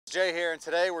Jay here, and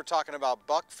today we're talking about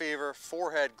buck fever,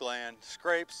 forehead gland,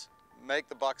 scrapes, make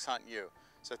the bucks hunt you.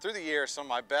 So through the year, some of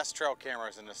my best trail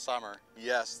cameras in the summer,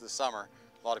 yes, the summer,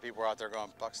 a lot of people are out there going,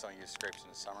 bucks don't use scrapes in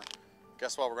the summer.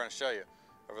 Guess what we're going to show you?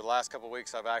 Over the last couple of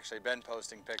weeks, I've actually been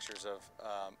posting pictures of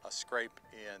a scrape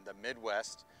in the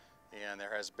Midwest, and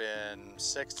there has been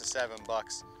 6 to 7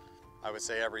 bucks, I would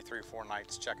say every 3 or 4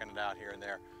 nights, checking it out here and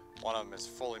there. One of them is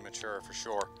fully mature for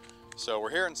sure. So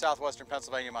we're here in southwestern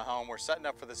Pennsylvania, my home. We're setting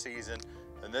up for the season,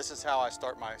 and this is how I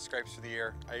start my scrapes for the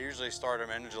year. I usually start them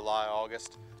end of July,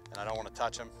 August, and I don't want to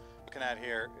touch them. Looking at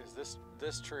here is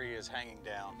this tree is hanging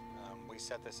down. We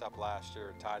set this up last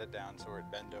year, tied it down so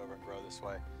it'd bend over and grow this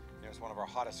way. And it was one of our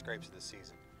hottest scrapes of the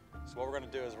season. So what we're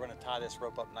going to do is we're going to tie this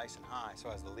rope up nice and high,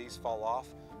 so as the leaves fall off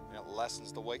and it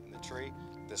lessens the weight in the tree,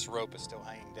 this rope is still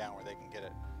hanging down where they can get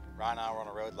it. Ryan and I were on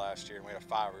the road last year, and we had a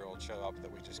 5-year-old show up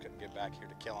that we just couldn't get back here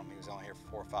to kill him. He was only here for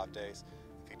 4 or 5 days.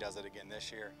 If he does it again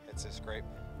this year, hits this scrape,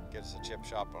 gives us a chip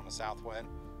shop on the south wind,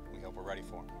 we hope we're ready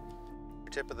for him.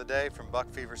 Tip of the day from Buck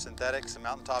Fever Synthetics and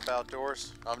Mountaintop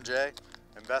Outdoors. I'm Jay,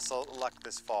 and best of luck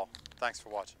this fall. Thanks for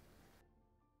watching.